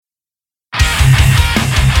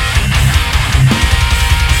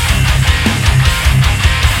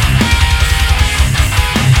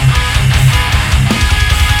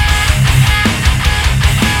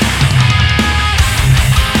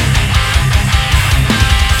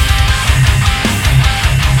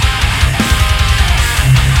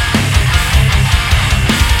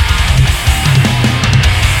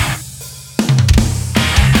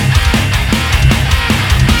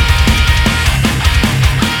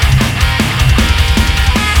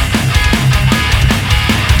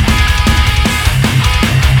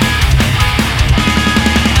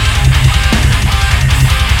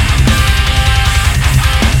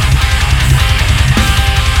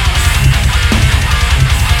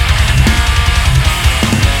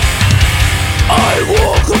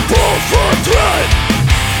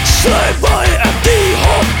Slay my empty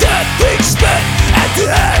hope that things met. At the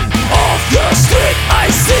end of the street I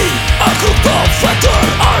see a group of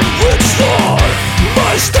veteran unwritten store.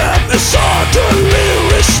 My step is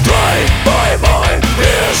suddenly restrained. My mind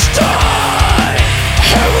is tied.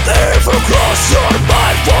 Haven't ever crossed your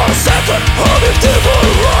mind for a second. How beautiful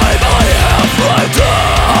rhyme I have right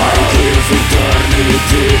now. I give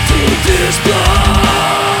eternity to this blow,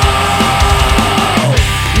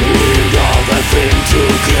 without a thing to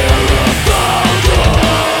care about.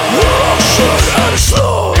 Russian and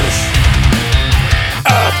slurs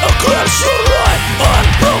at a glance of light,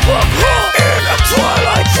 unprovoked hole in a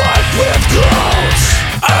twilight fight with clouds.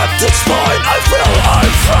 At its point I feel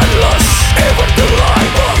I'm friendless. Even the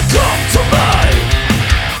light won't come to me.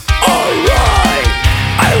 Alright,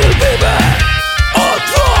 I will be back. All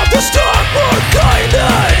through the storm or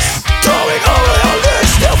kindness, throwing away all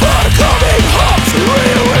this never coming home to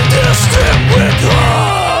ruin this trip with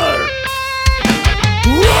her.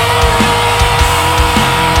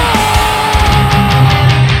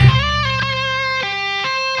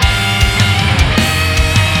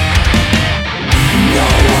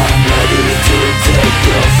 Now I'm ready to take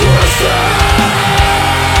the first step.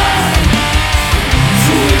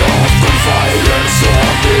 Full of confidence,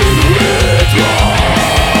 something with light.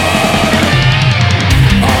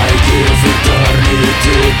 I give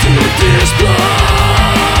eternity to this blow,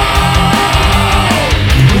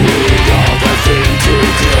 without a thing to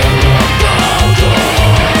care about.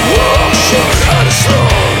 Ocean and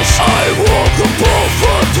stars, I walk above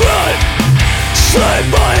a thread. Slay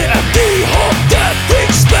my empty hope that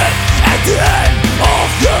things met. At the end of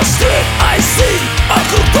the street I see a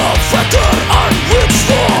group of veteran unwritten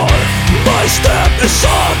store. My step is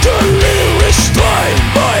suddenly restrained.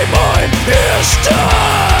 My mind is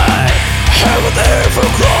tied. Haven't ever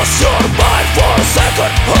crossed your mind for a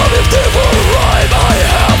second. How beautiful rhyme I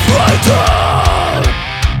have right down.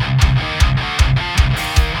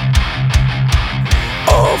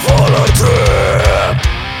 Of all I dream,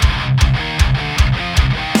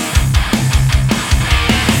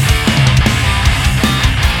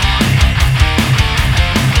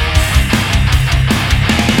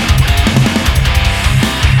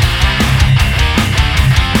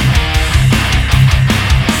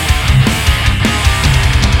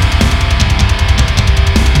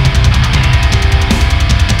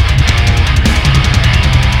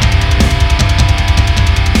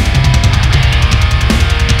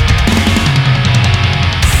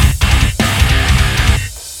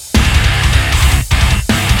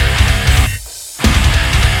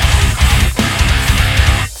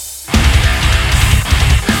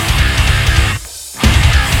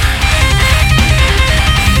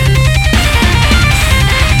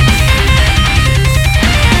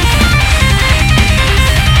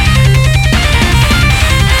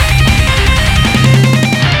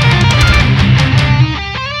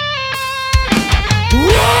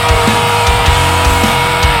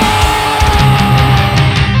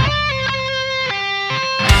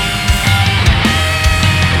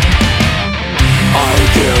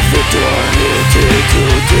 eternity to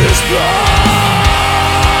this blow,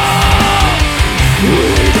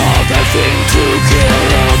 without a thing to care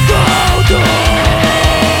about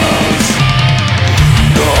us.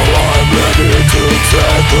 Now I'm ready to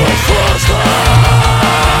take the fight.